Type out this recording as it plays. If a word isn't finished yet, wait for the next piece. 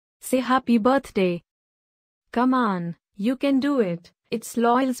say happy birthday. Come on, you can do it. It's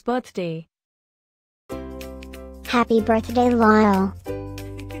Lawil's birthday. Happy birthday, Lawil.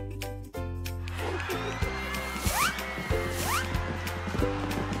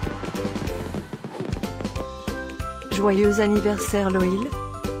 Joyeux anniversaire, Lawil.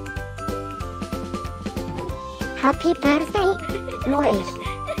 Happy birthday, Lawil.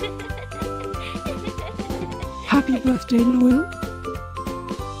 Happy birthday, Lawil.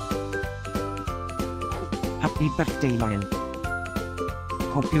 Happy birthday, Lawil.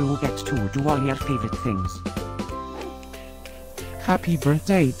 Hope you get to do all your favorite things. Happy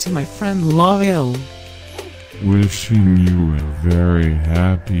birthday to my friend Lawil. Wishing you a very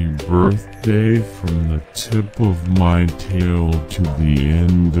happy birthday from the tip of my tail to the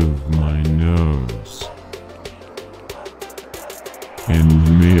end of my nose.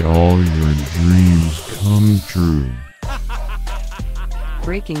 And may all your dreams come true.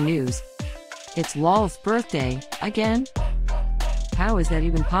 Breaking news. It's Lawil's birthday, again? How is that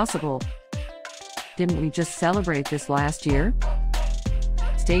even possible? Didn't we just celebrate this last year?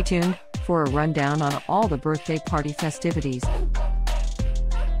 Stay tuned for a rundown on all the birthday party festivities.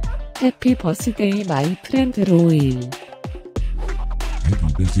 Happy birthday, my friend Lawil.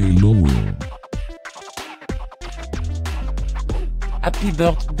 Happy birthday, Lawil. Happy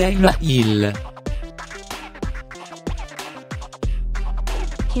birthday, Lawil.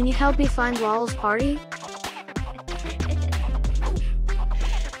 Can you help me find Lawil's party?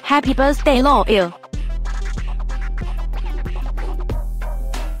 Happy birthday, Lawil.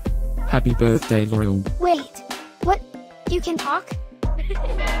 Happy birthday, Lawil. Wait, what? You can talk?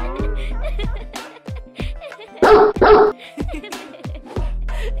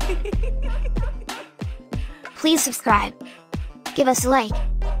 Please subscribe, give us a like,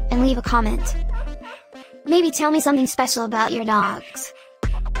 and leave a comment. Maybe tell me something special about your dogs.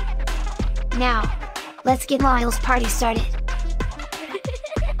 Now, let's get Lawil's party started.